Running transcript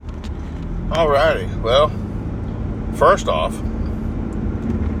Alrighty, well, first off,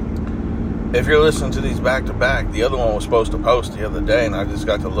 if you're listening to these back-to-back, the other one was supposed to post the other day, and I just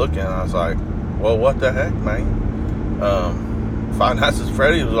got to looking, and I was like, well, what the heck, man? Five Nights at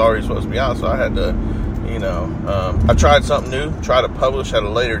Freddy's was already supposed to be out, so I had to, I tried something new, tried to publish at a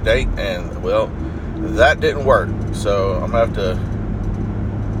later date, and, well, that didn't work. So I'm going to have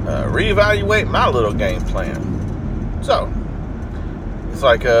to reevaluate my little game plan. So, it's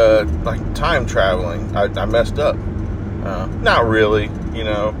like time traveling. I messed up. Not really,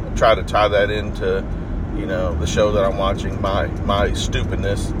 try to tie that into, the show that I'm watching, my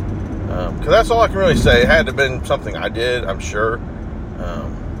stupidness. Because that's all I can really say. It had to have been something I did, I'm sure.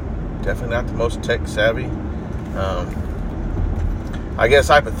 Definitely not the most tech savvy. I guess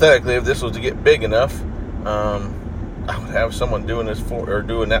hypothetically, if this was to get big enough, I would have someone doing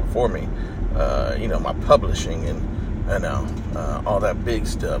that for me. My publishing and all that big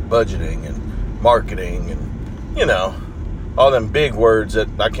stuff, budgeting and marketing and all them big words that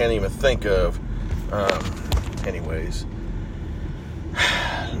I can't even think of. Anyways,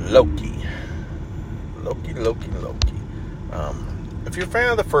 Loki. If you're a fan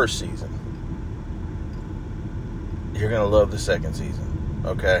of the first season, you're gonna love the second season.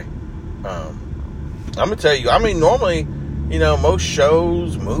 Okay, I'm gonna tell you. Normally, most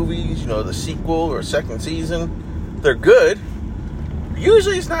shows, movies, the sequel or second season, they're good.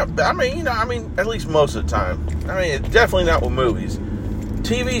 Usually, it's not. At least most of the time. It's definitely not with movies.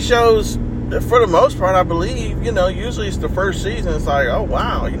 TV shows, for the most part, I believe, usually it's the first season. It's like, oh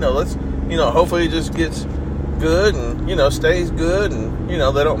wow, let's, hopefully it just gets good and stays good and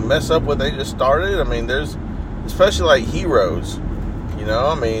they don't mess up what they just started. There's especially like Heroes,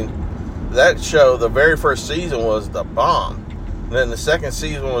 that show, the very first season was the bomb, and then the second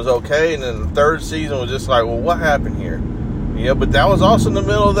season was okay, and then the third season was just like, well, what happened here? But that was also in the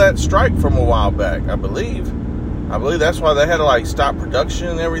middle of that strike from a while back, I believe that's why they had to stop production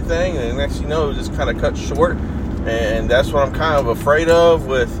and everything, and next it just kind of cut short. And that's what I'm kind of afraid of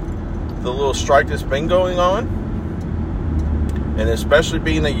with the little strike that's been going on. And especially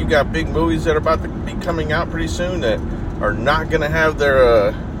being that you got big movies that are about to be coming out pretty soon that are not going to have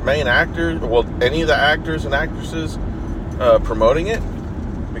their main actors, well, any of the actors and actresses promoting it.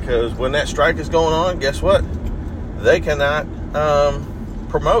 Because when that strike is going on, guess what? They cannot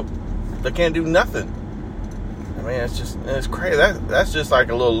promote. They can't do nothing. It's crazy. That's just like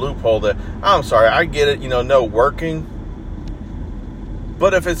a little loophole that, I'm sorry, I get it, no working.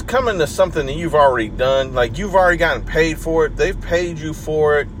 But if it's coming to something that you've already done, like you've already gotten paid for it, they've paid you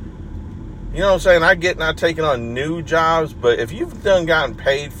for it. You know what I'm saying? I get not taking on new jobs, but if you've gotten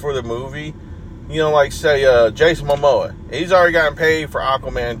paid for the movie, like say Jason Momoa, he's already gotten paid for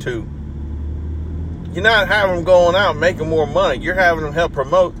Aquaman 2. You're not having him going out making more money. You're having him help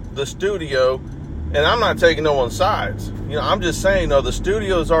promote the studio. And I'm not taking no one's sides. I'm just saying, the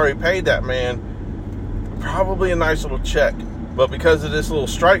studio's already paid that man probably a nice little check. But because of this little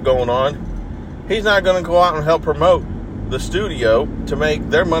strike going on, he's not going to go out and help promote the studio to make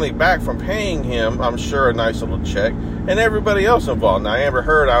their money back from paying him, I'm sure, a nice little check. And everybody else involved. Now, Amber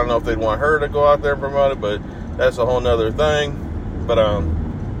Heard, I don't know if they'd want her to go out there and promote it, but that's a whole nother thing. But,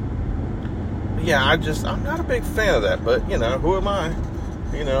 yeah, I'm not a big fan of that. But, who am I?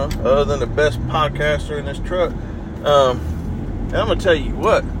 Other than the best podcaster in this truck. And I'm going to tell you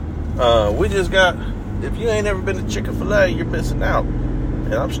what, we just got, if you ain't ever been to Chick-fil-A, you're missing out.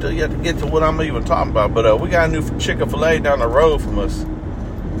 And I'm still yet to get to what I'm even talking about. But we got a new Chick-fil-A down the road from us.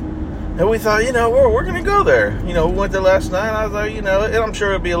 And we thought, we're going to go there. We went there last night. I was like, and I'm sure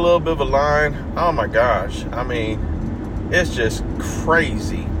it'll be a little bit of a line. Oh my gosh. It's just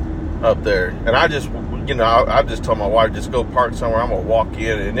crazy up there. And I just told my wife, just go park somewhere. I'm going to walk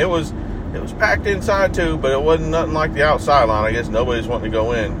in. And it was packed inside too, but it wasn't nothing like the outside line. I guess nobody's wanting to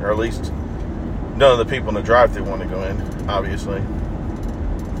go in, or at least none of the people in the drive-thru want to go in, obviously.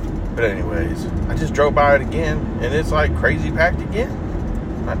 But anyways, I just drove by it again, and it's like crazy packed again.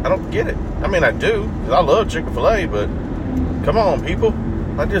 I don't get it. I do, because I love Chick-fil-A, but come on, people.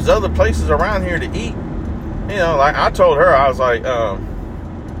 There's other places around here to eat. I told her, I was like,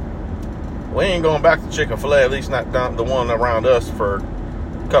 we ain't going back to Chick-fil-A, at least not down the one around us, for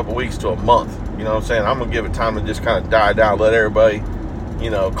a couple weeks to a month. You know what I'm saying? I'm going to give it time to just kind of die down, let everybody,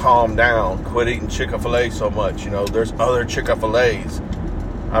 calm down, quit eating Chick-fil-A so much. There's other Chick-fil-A's.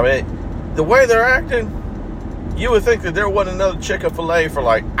 The way they're acting, you would think that there wasn't another Chick-fil-A for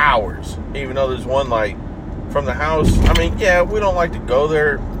like hours, even though there's one like from the house. Yeah, we don't like to go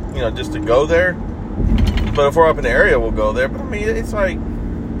there, just to go there. But if we're up in the area, we'll go there. But it's like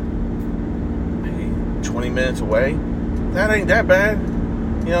maybe 20 minutes away. That ain't that bad.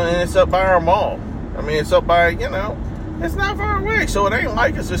 and it's up by our mall. I mean, it's up by, it's not far away. So it ain't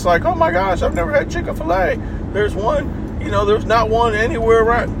like it's just like, oh my gosh, I've never had Chick-fil-A. There's one, there's not one anywhere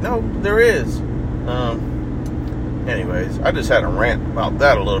right. No, there is. Anyways, I just had a rant about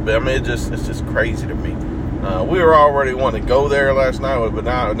that a little bit. I mean, it's just crazy to me. We were already wanting to go there last night, but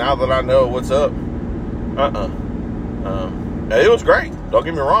now that I know what's up, it was great. Don't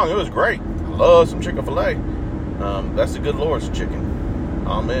get me wrong, it was great. I love some Chick-fil-A. That's the good Lord's chicken.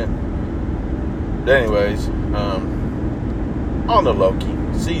 Amen. But anyways, on the Loki,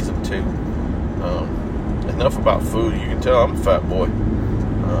 season 2. Enough about food. You can tell I'm a fat boy.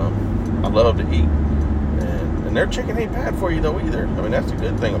 I love to eat. And their chicken ain't bad for you, though, either. I mean, that's the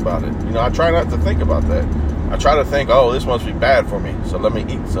good thing about it. I try not to think about that. I try to think, oh, this must be bad for me, so let me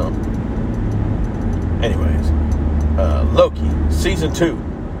eat some. Anyways, Loki, season 2.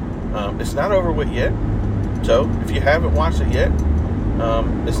 It's not over with yet. So, if you haven't watched it yet,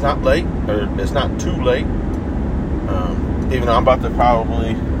 it's not late, or it's not too late. Even though I'm about to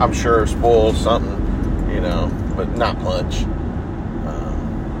probably, I'm sure, spoil something, but not much.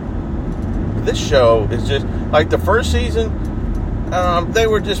 This show is just, like the first season, they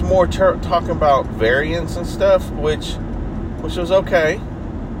were just more talking about variants and stuff, which was okay.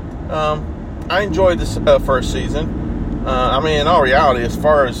 I enjoyed this first season. I mean, in all reality, as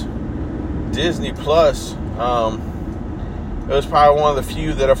far as Disney Plus, it was probably one of the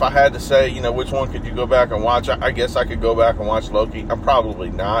few that if I had to say, which one could you go back and watch, I guess I could go back and watch Loki. I'm probably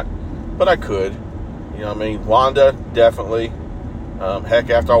not, but I could. Wanda, definitely. Heck,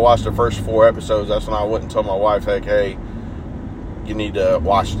 after I watched the first 4 episodes, that's when I went and told my wife, heck, hey, you need to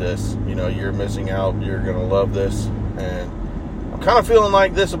watch this. You're missing out. You're going to love this. And I'm kind of feeling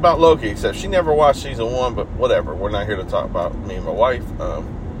like this about Loki, except she never watched season 1, but whatever. We're not here to talk about me and my wife.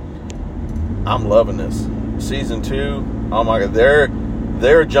 I'm loving this. Season 2, oh my God,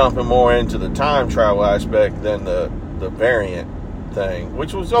 they're jumping more into the time travel aspect than the variant thing,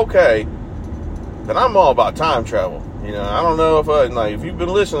 which was okay. But I'm all about time travel. I don't know if you've been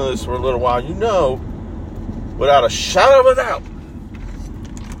listening to this for a little while, without a shadow of a doubt.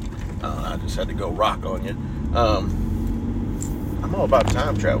 I just had to go rock on you. I'm all about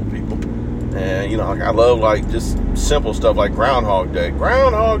time travel, people. And, I love, just simple stuff like Groundhog Day.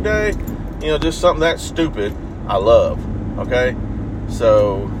 Groundhog Day, just something that stupid, I love. Okay?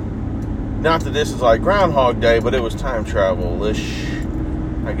 So, not that this is like Groundhog Day, but it was time travel-ish,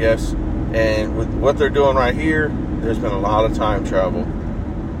 I guess. And with what they're doing right here, there's been a lot of time travel.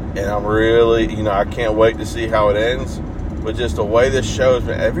 And I'm really, I can't wait to see how it ends. But just the way this show has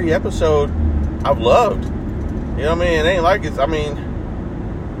been, every episode, I've loved. You know what I mean? It ain't like it's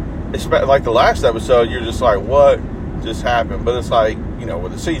like the last episode, you're just like, what just happened? But it's like,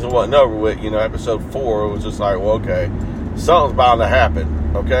 when the season wasn't over with, episode 4, it was just like, well, okay, something's bound to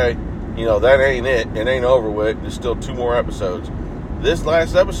happen, okay? That ain't it. It ain't over with. There's still 2 more episodes. This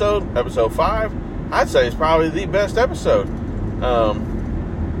last episode, episode 5, I'd say it's probably the best episode.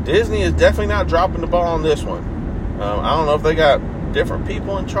 Disney is definitely not dropping the ball on this one. I don't know if they got different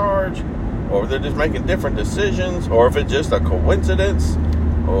people in charge, or if they're just making different decisions, or if it's just a coincidence,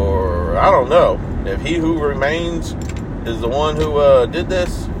 or I don't know. If He Who Remains is the one who did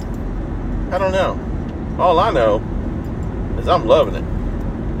this, I don't know. All I know is I'm loving it.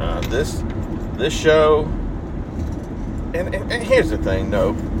 This show, and here's the thing,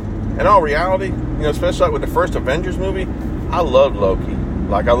 though. In all reality, especially like with the first Avengers movie, I loved Loki.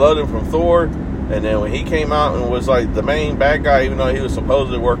 Like, I loved him from Thor, and then when he came out and was like the main bad guy, even though he was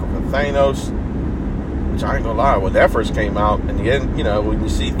supposedly working for Thanos, which I ain't gonna lie, when that first came out, in the end, when you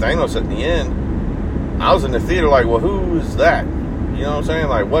see Thanos at the end, I was in the theater like, well, who is that? You know what I'm saying?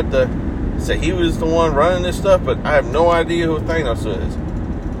 Like, so he was the one running this stuff, but I have no idea who Thanos is.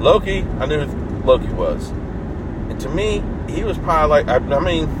 Loki, I knew who Loki was. And to me, he was probably he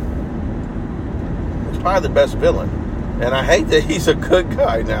was probably the best villain. And I hate that he's a good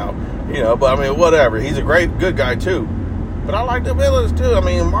guy now, but I mean, whatever. He's a good guy too. But I like the villains too. I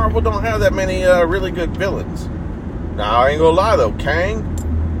mean, Marvel don't have that many really good villains. Now, I ain't gonna lie though, Kang,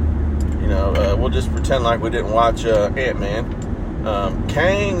 we'll just pretend like we didn't watch Ant-Man.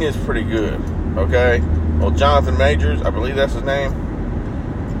 Kang is pretty good, okay? Well, Jonathan Majors, I believe that's his name,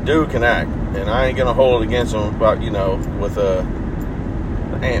 dude can act. And I ain't gonna hold it against him about, with the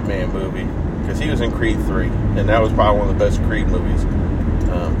Ant-Man movie. Because he was in Creed 3, and that was probably one of the best Creed movies.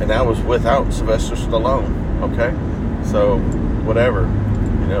 And that was without Sylvester Stallone, okay? So, whatever,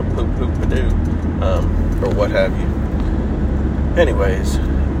 poop-poop-a-doo, or what have you. Anyways,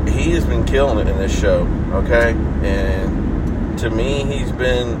 he has been killing it in this show, okay? And to me, he's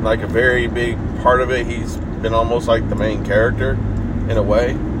been like a very big part of it. He's been almost like the main character. in a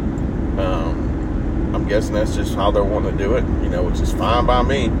way. I'm guessing that's just how they're wanting to do it, which is fine by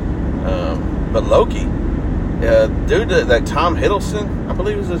me. But Loki, dude, that Tom Hiddleston, I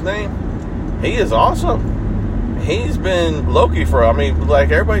believe is his name, he is awesome. He's been Loki like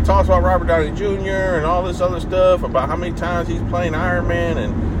everybody talks about Robert Downey Jr. and all this other stuff about how many times he's playing Iron Man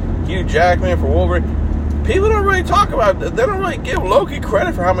and Hugh Jackman for Wolverine. People don't really talk about it. They don't really give Loki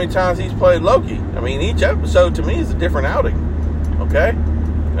credit for how many times he's played Loki. Each episode to me is a different outing. Okay?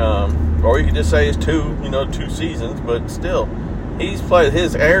 Or you could just say it's two seasons, but still. He's played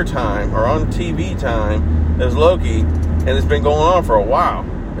his airtime or on TV time as Loki, and it's been going on for a while.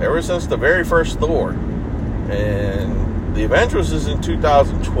 Ever since the very first Thor. And the Avengers is in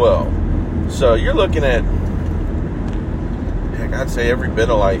 2012. So you're looking at, heck, I'd say every bit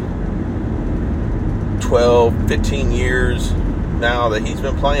of like 12, 15 years now that he's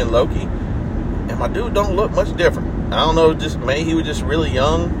been playing Loki. And my dude don't look much different. I don't know, maybe he was just really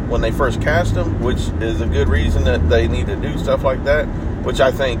young when they first cast him, which is a good reason that they need to do stuff like that. Which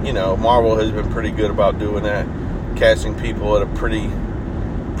I think, Marvel has been pretty good about doing that. Casting people at a pretty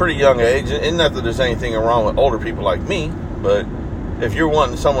young age. And not that there's anything wrong with older people like me, but if you're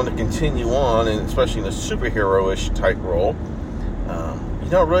wanting someone to continue on, and especially in a superhero-ish type role, you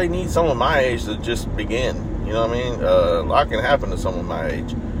don't really need someone my age to just begin. You know what I mean? A lot can happen to someone my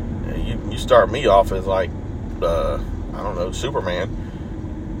age. You start me off as like, I don't know, Superman.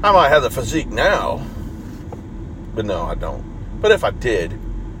 I might have the physique now, but no, I don't. But if I did,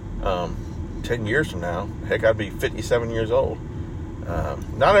 10 years from now, heck, I'd be 57 years old.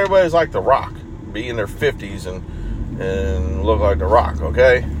 Not everybody's like The Rock, be in their 50s and look like The Rock,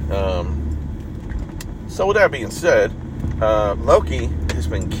 okay? So with that being said, Loki has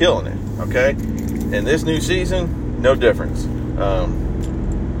been killing it, okay? And this new season, no difference.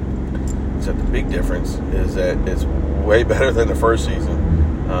 Except the big difference is that it's way better than the first season.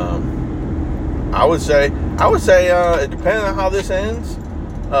 I would say, depending on how this ends,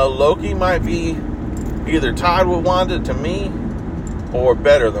 Loki might be either tied with Wanda to me, or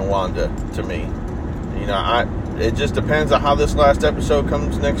better than Wanda to me. It just depends on how this last episode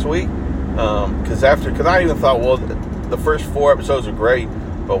comes next week. Because I even thought, well, the first 4 episodes are great,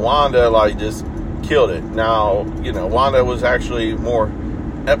 but Wanda just killed it. Now, Wanda was actually more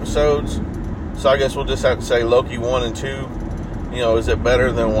episodes, so I guess we'll just have to say Loki 1 and 2. Is it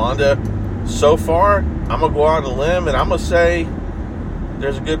better than Wanda? So far, I'm gonna go out on a limb and I'm gonna say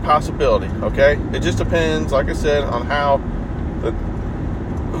there's a good possibility. Okay, it just depends, like I said, on how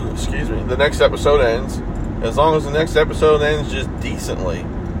the next episode ends. As long as the next episode ends just decently,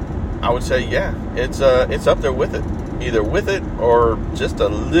 I would say it's up there with it, either with it or just a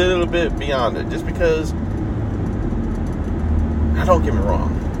little bit beyond it. Just because, don't get me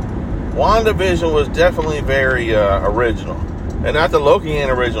wrong, WandaVision was definitely very original, and not that Loki ain't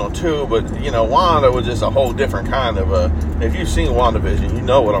original too, but Wanda was just a whole different kind of if you've seen WandaVision, you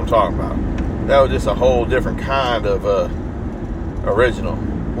know what I'm talking about. That was just a whole different kind of original.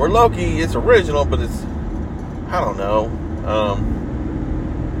 Where Loki, it's original, but it's, I don't know,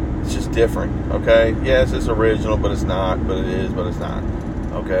 it's just different, okay? Yes, it's original, but it's not, but it is, but it's not,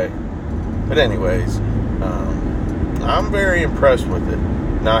 okay? But anyways, I'm very impressed with it.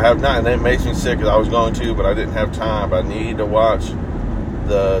 Now, I have not, and it makes me sick because I was going to, but I didn't have time. I need to watch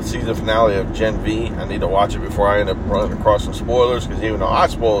the season finale of Gen V. I need to watch it before I end up running across some spoilers, because even though I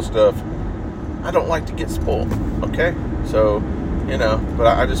spoil stuff, I don't like to get spoiled, okay? So, but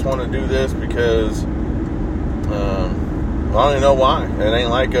I just want to do this because I don't even know why. It ain't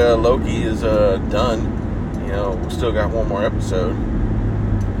like Loki is done. We still got one more episode.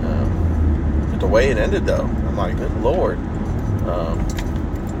 But the way it ended, though, I'm like, good Lord.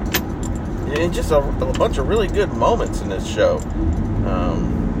 And just a bunch of really good moments in this show.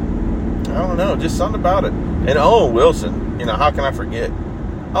 I don't know, just something about it. And Owen Wilson, how can I forget?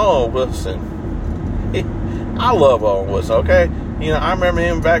 Owen Wilson. I love Owen Wilson, okay? I remember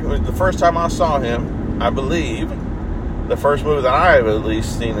him back the first time I saw him. I believe the first movie that I have at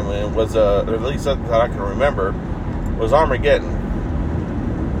least seen him in was, or at least that I can remember, was Armageddon.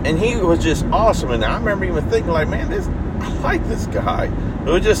 And he was just awesome. And I remember even thinking, like, man, I like this guy.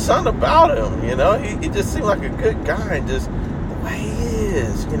 There was just something about him, He just seemed like a good guy, and just the way he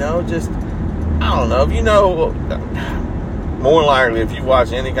is, just, I don't know. More likely, if you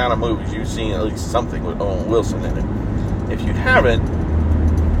watch any kind of movies, you've seen at least something with Owen Wilson in it. If you haven't,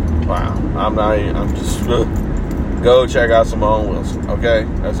 wow, I'm just, go check out some Owen Wilson, okay?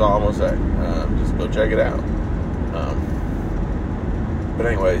 That's all I'm going to say. Just go check it out. But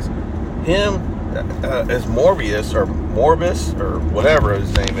anyways, him as Morbus or whatever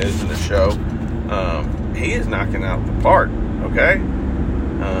his name is in the show, he is knocking out the park, okay?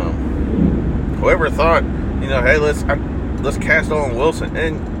 Whoever thought, hey, let's cast Owen Wilson,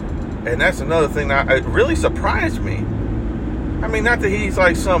 and that's another thing that it really surprised me. I mean, not that he's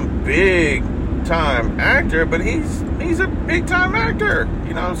like some big time actor, but he's a big time actor.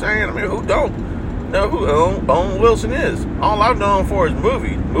 You know what I'm saying? I mean, who don't know who Owen Wilson is? All I've known for is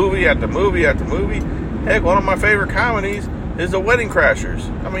movie after movie after movie. Heck, one of my favorite comedies is The Wedding Crashers.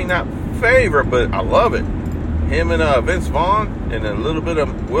 I mean, not favorite, but I love it. Him and Vince Vaughn and a little bit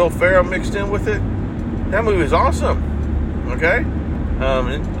of Will Ferrell mixed in with it. That movie is awesome. Okay?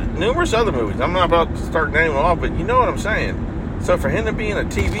 And numerous other movies. I'm not about to start naming them all, but you know what I'm saying. So for him to be in a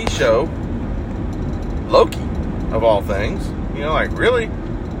TV show, Loki, of all things, like really?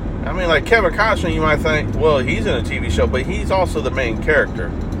 I mean, like Kevin Costner, you might think, well, he's in a TV show, but he's also the main character.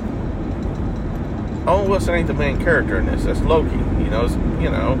 Owen Wilson ain't the main character in this. That's Loki.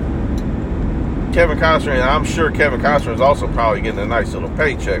 Kevin Costner, and I'm sure Kevin Costner is also probably getting a nice little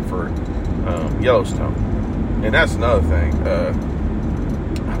paycheck for Yellowstone. And that's another thing.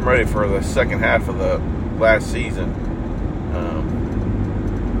 I'm ready for the second half of the last season.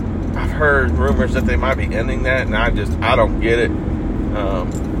 I've heard rumors that they might be ending that, and I don't get it.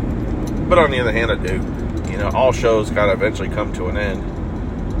 But on the other hand, I do. All shows gotta eventually come to an end.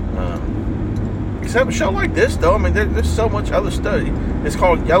 Except a show like this, though. I mean, there's so much other stuff. It's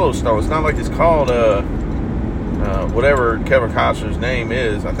called Yellowstone. It's not like it's called whatever Kevin Costner's name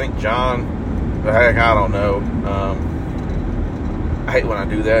is. I think John. But heck, I don't know. I hate when I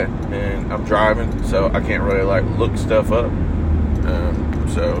do that, and I'm driving, so I can't really look stuff up.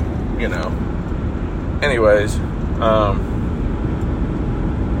 Anyways,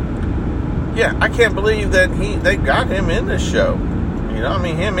 yeah, I can't believe that they got him in this show.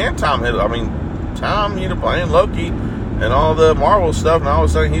 Him and Tom Hiddleston. Tom, playing Loki and all the Marvel stuff, and all of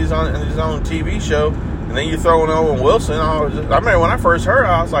a sudden he's on his own TV show, and then you throw in Owen Wilson. I remember when I first heard it,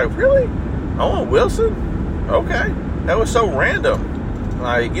 I was like, really? Owen Wilson? Okay. That was so random.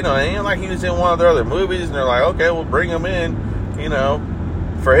 It ain't like he was in one of their other movies, and they're like, okay, we'll bring him in,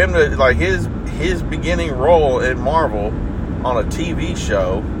 for him to, his beginning role in Marvel on a TV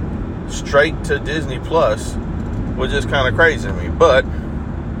show straight to Disney Plus was just kind of crazy to me, but,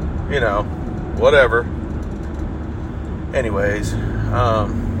 whatever. Anyways, I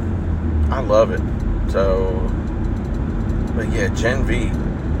love it. So, but yeah, Gen V,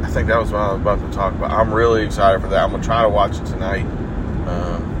 I think that was what I was about to talk about. I'm really excited for that. I'm going to try to watch it tonight,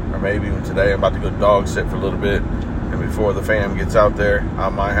 or maybe even today. I'm about to go dog sit for a little bit, and before the fam gets out there, I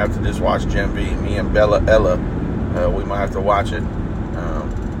might have to just watch Gen V. Me and Ella, we might have to watch it.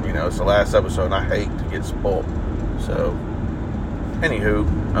 It's the last episode, and I hate to get spoiled. So, anywho,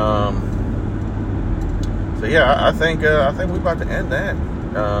 so yeah, I think we're about to end that.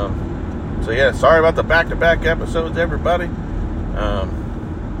 So yeah, sorry about the back-to-back episodes, everybody.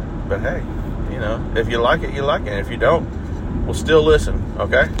 But hey, if you like it, you like it. If you don't, we'll still listen.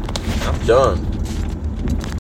 Okay, I'm done.